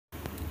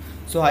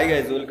So hi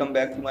guys, welcome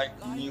back to my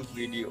new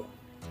video.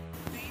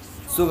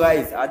 So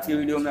guys, आज की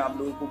video में आप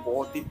लोगों को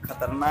बहुत ही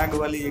खतरनाक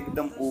वाली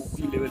एकदम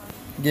ओपी लेवल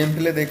गेम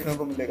प्ले देखने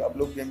को मिलेगा। आप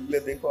लोग गेम प्ले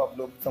देखो, आप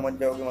लोग समझ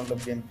जाओगे मतलब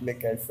गेम प्ले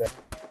कैसा है।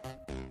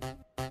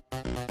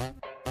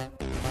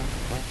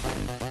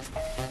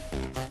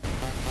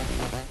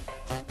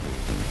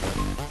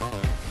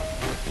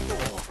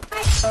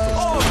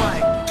 Oh my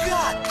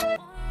God!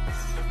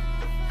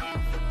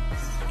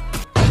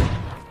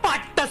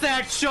 पट्टा से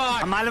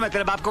हेडशॉट। मालूम है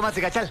तेरे बाप को मत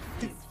सिखा, चल।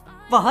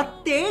 बहुत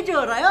तेज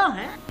हो रहा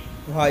है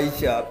भाई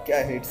साहब, क्या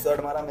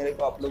हेडशॉट मारा मेरे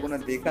को। आप लोगों ने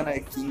देखा ना,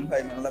 एक किंग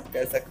भाई मतलब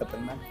कैसा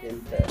खतरनाक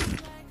खेलता है।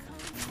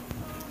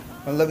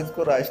 मतलब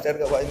इसको राइस्टर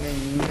का भाई मैं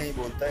यूं नहीं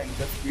बोलता,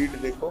 इनका स्पीड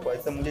देखो।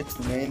 वैसे मुझे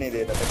छूने ही नहीं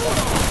दे रहा था,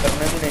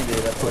 करना भी नहीं दे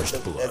रहा था,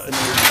 ऐसे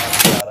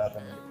नहीं आ रहा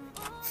था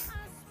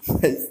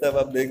मेरे। सब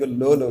आप देखो,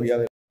 लोल हो गया।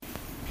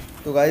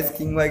 तो गाइस,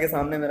 किंग भाई के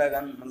सामने मेरा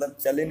गन मतलब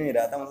चल ही नहीं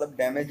रहा था, मतलब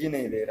डैमेज ही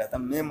नहीं दे रहा था।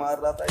 मैं मार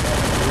रहा था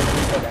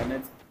यार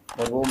डैमेज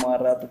और वो मार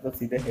रहा था तो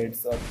सीधे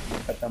हेडशॉट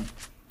खत्म।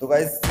 तो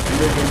गाइस,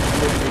 पूरे गेम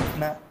प्ले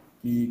देखना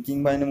कि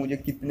किंग भाई ने मुझे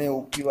कितने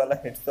ओपी वाला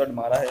हेडशॉट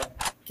मारा है।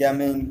 क्या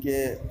मैं इनके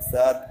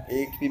साथ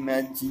एक भी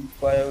मैच जीत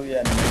पाया हूँ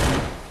या नहीं,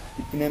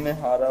 कितने में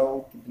हारा हूँ,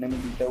 कितने में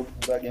जीता हूँ,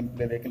 पूरा गेम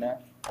प्ले देखना है।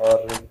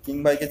 और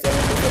किंग भाई के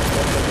चैनल को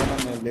सब्सक्राइब कर देना,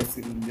 मैं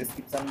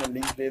डिस्क्रिप्शन में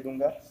लिंक दे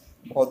दूँगा।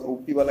 बहुत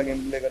ओपी वाला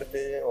गेम प्ले करते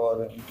हैं।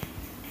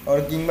 और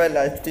किंग भाई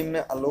लाइव स्ट्रीम में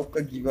आलोक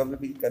का गिव अवे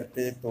भी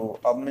करते हैं। तो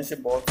अब में से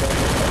बहुत सारे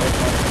लोग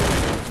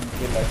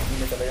लाइव स्ट्रीम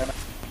में चले जाना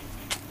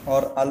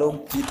और आलोक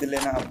जीत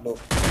लेना आप लोग।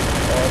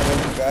 और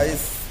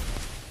गाइस,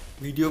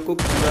 वीडियो को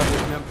पूरा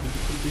देखना,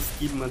 बिल्कुल भी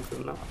स्किप मत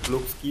करना। आप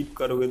लोग स्किप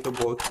करोगे तो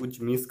बहुत कुछ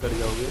मिस कर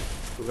जाओगे।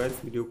 तो गाइस,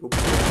 वीडियो को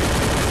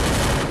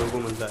पूरा लोगों को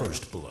मजा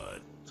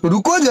आएगा।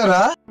 रुको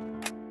जरा।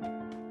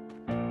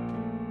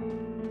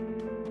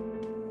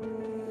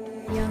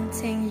 Young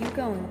Ting, you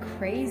going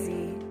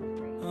crazy.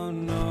 Oh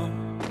no,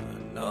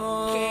 no.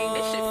 King,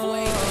 this shit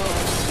flame.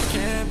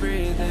 Can't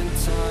breathe in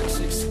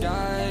toxic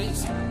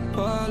skies.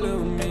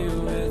 Pollute me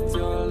with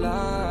your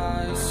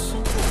lies.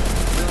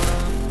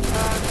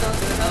 I thought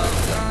that I'd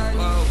die.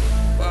 Whoa,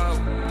 whoa.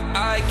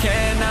 I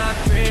cannot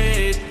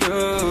breathe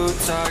through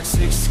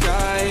toxic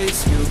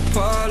skies. You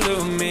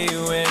pollute me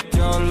with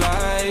your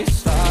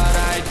lies. Thought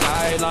I'd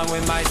die along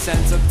with my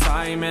sense of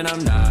time, and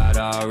I'm not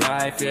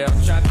alright. Feel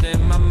trapped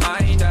in my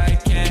mind. I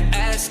can't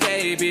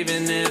escape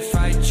even if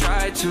I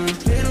try to.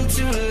 Little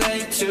too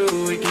late, too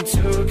weak and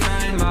too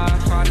kind. My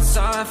heart is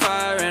on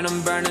fire and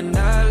I'm burning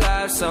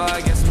alive, so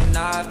I guess I'm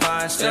not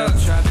fine. Still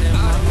trapped in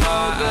my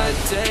mind. A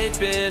day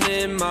been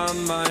in my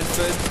mind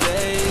for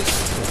days.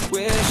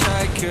 Wish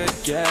I could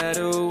get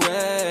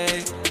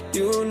away.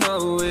 You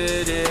know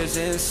it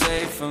isn't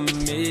safe for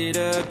me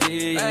to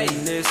be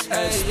in this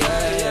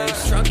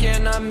headspace. Drunk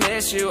and I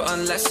miss you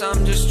unless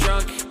I'm just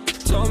drunk.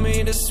 Told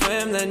me to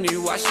swim, then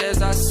you watched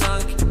as I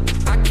sunk.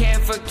 I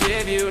can't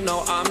forgive you,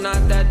 no I'm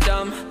not that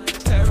dumb.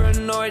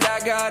 Paranoid, I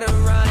gotta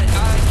run.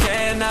 I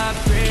cannot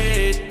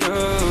breathe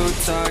through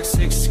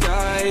toxic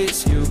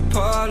skies. You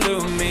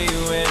pollute me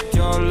with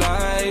your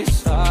lies.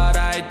 Thought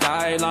I'd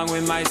die along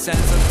with my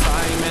sense of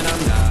time, and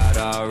I'm not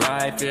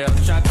alright. Feel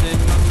trapped in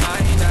my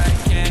mind. I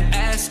can't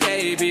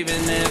escape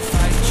even if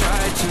I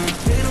try to.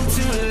 Little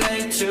too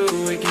late, too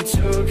weak and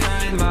too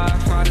kind. My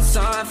heart is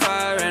on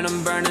fire and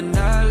I'm burning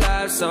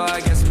alive, so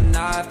I guess I'm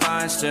not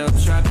fine. Still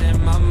trapped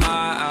in my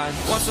mind.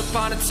 Once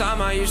upon a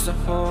time I used to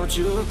hold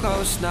you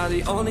close. Now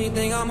the only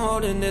thing I'm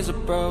holding is a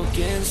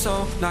broken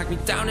soul. Knock me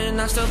down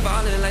and I'm still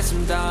falling like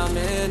some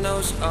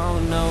dominoes. Oh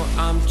no,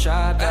 I'm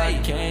trapped, I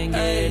can't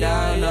get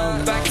out,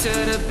 no. Back to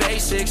the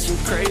basics, I'm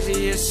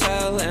crazy as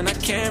hell, and I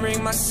can't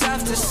bring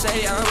myself to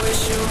say I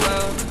wish you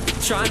well.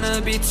 Trying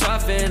to be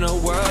tough in a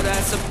world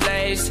that's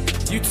ablaze.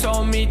 You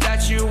told me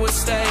that you would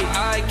stay.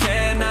 I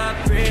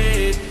cannot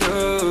breathe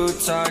through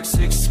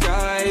toxic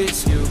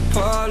skies. You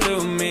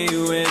pollute me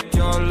with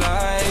your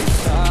lies.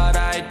 Thought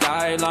I'd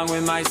die along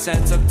with my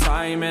sense of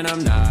time, and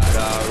I'm not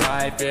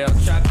alright. Feel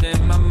trapped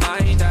in my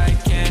mind. I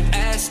can't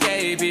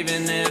escape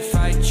even if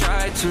I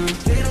try to.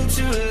 Little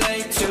too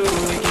late, too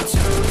weak and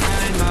too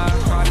kind. My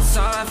heart is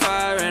on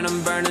fire and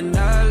I'm burning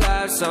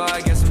alive, so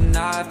I guess I'm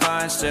not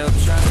fine. Still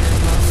trapped in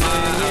my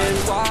mind.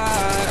 Why,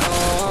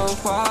 oh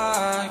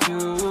why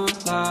you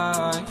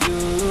lie, you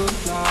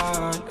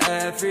lie.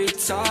 Every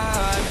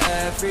time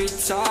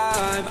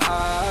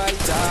I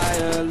die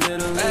a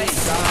little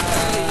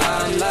inside.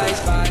 I'm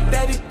like bye,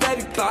 baby,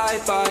 baby, bye,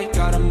 bye.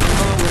 Gotta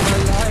move on with my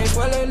life,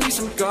 well at least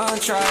I'm gonna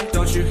try.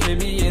 Don't you hit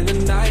me in the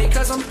night,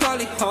 cause I'm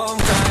probably home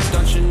crying.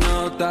 Don't you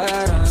know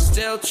that I'm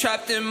still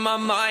trapped in my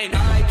mind.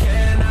 I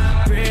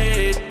cannot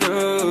breathe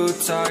through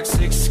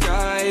toxic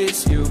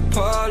skies. You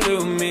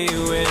pollute me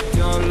with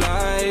your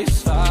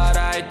lies. Thought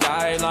I'd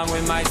die along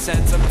with my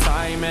sense of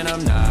time, and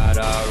I'm not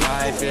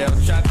alright. Feel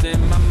trapped in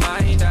my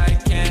mind. I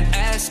can't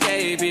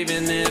escape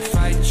even if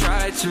I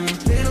try to.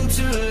 Little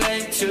too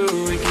late, too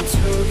weak and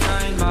too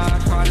kind. My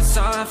heart is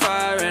on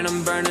fire and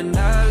I'm burning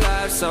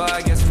alive, so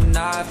I guess I'm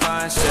not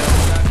fine. Still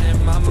trapped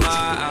in my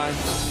mind.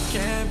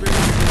 Can't breathe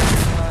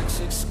in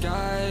toxic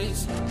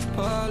skies.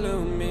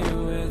 Pollute me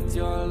with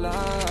your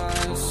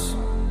lies.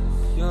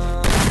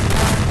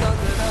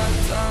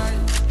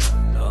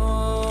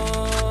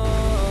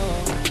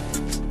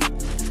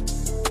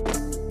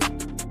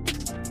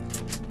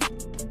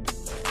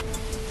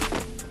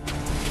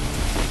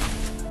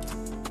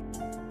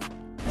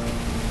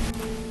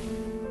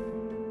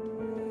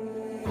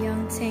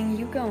 Ting,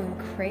 you going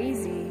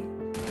crazy.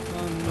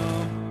 Oh no,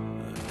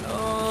 no.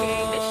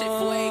 King, this shit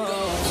fuego.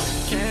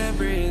 Can't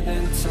breathe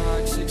in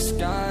toxic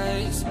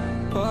skies.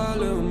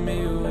 Pollute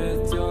me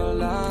with your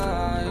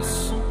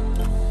lies.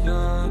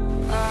 Yeah,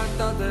 I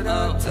thought that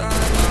I'd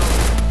die.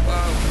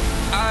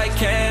 I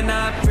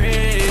cannot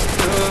breathe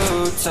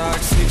through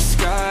toxic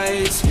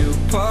skies. You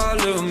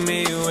pollute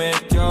me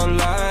with your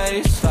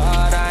lies.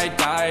 Thought I'd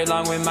die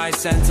along with my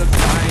sense of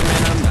time,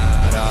 and I'm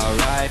not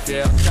alright.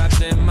 Feel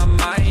trapped in my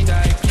mind,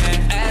 I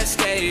can't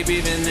escape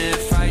even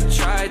if I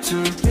try to.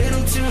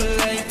 Little too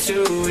late,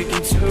 too weak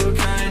and too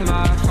kind.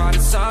 My heart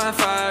is on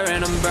fire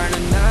and I'm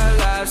burning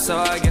alive, so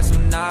I guess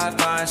I'm not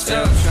fine.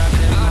 Still trapped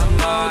in my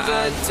mind. I know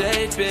the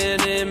date's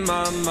been in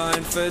my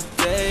mind for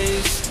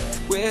days.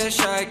 Wish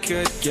I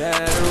could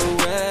get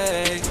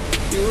away.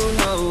 You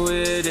know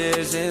it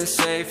isn't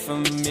safe for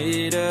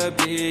me to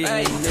be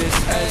in this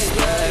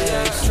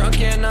headspace. Drunk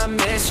and I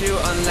miss you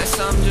unless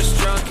I'm just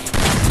drunk.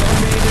 Told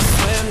me to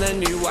swim,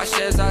 then you watched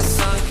as I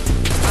sunk.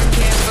 I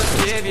can't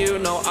forgive you,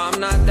 no I'm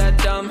not that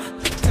dumb.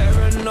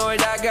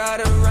 Paranoid, I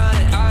gotta run.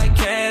 I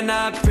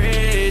cannot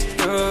breathe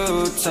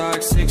through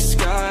toxic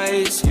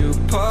skies. You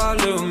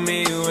pollute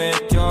me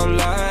with your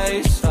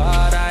lies.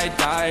 Thought I'd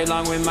die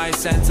along with my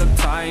sense of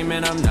time,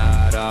 and I'm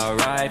not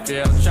alright.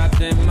 Feel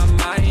trapped in my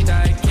mind,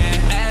 I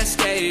can't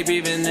escape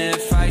even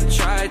if I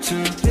try to.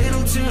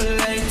 Little too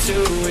late,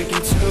 too weak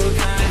and too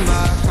kind.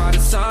 My heart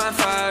is on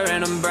fire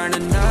and I'm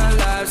burning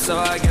alive, so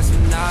I guess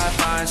I'm not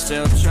fine.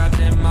 Still trapped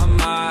in my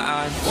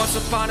mind. Once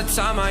upon a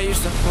time I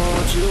used to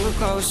hold you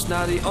close.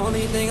 Now the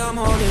only thing I'm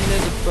holding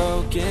is a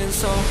broken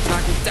soul.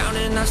 Knock me down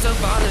and I'm still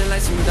falling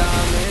like some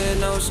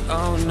dominoes.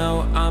 Oh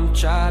no, I'm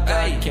trapped,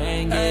 I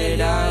can't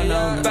get out,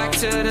 no. Back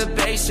to the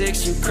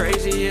basics, you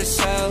crazy as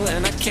hell,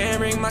 and I can't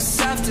bring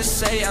myself to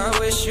say I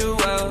wish you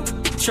well.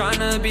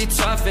 Tryna be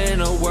tough in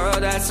a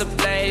world that's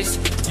ablaze.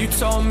 You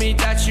told me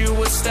that you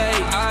would stay.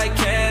 I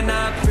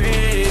cannot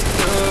breathe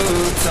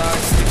through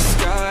toxic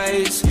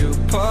skies. You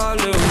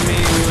pollute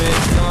me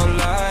with your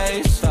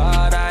lies.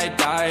 Thought I'd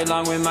die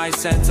along with my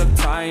sense of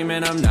time,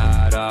 and I'm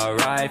not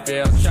alright.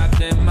 Feel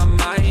trapped in my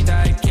mind,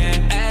 I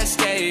can't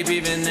escape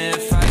even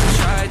if I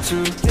try to.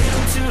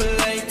 Little too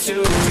late,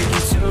 too weak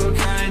and too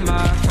kind.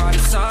 My heart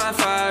is on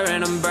fire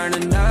and I'm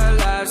burning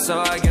alive, so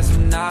I guess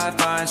I'm not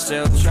fine.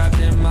 Still trapped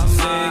in my mind.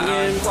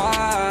 Singing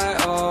why,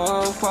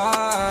 oh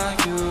why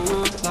you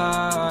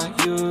lie,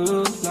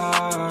 you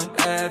lie.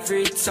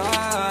 Every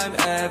time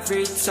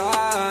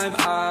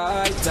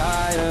I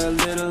die a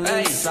little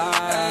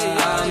inside.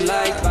 I'm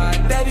like bye,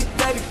 baby,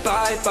 baby,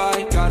 bye,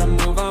 bye. Gotta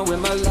move on with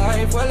my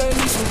life, well at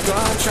least I'm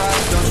gonna try.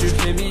 Don't you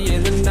hit me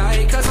in the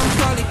night, cause I'm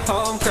probably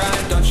home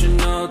crying. Don't you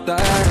know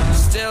that I'm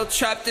still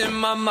trapped in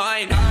my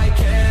mind. I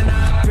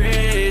cannot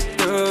breathe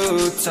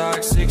through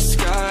toxic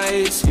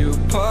skies. You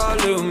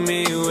pollute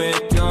me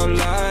with your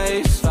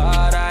lies.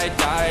 Thought I'd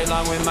die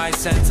along with my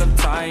sense of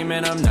time,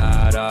 and I'm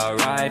not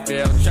alright.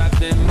 Feel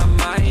trapped in my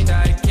mind,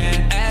 I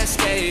can't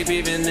escape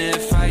even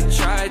if I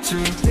try to.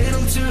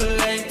 Little too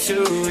late,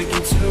 too weak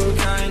and too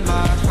kind.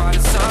 My heart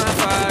is on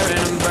fire and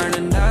I'm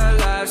burning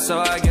alive, so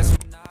I guess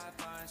I'm not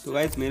fine. तो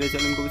guys मेरे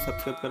channel को भी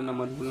subscribe करना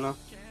मत भूलना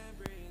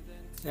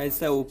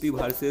ऐसा OP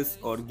versus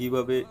और give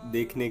away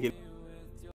देखने के लिए।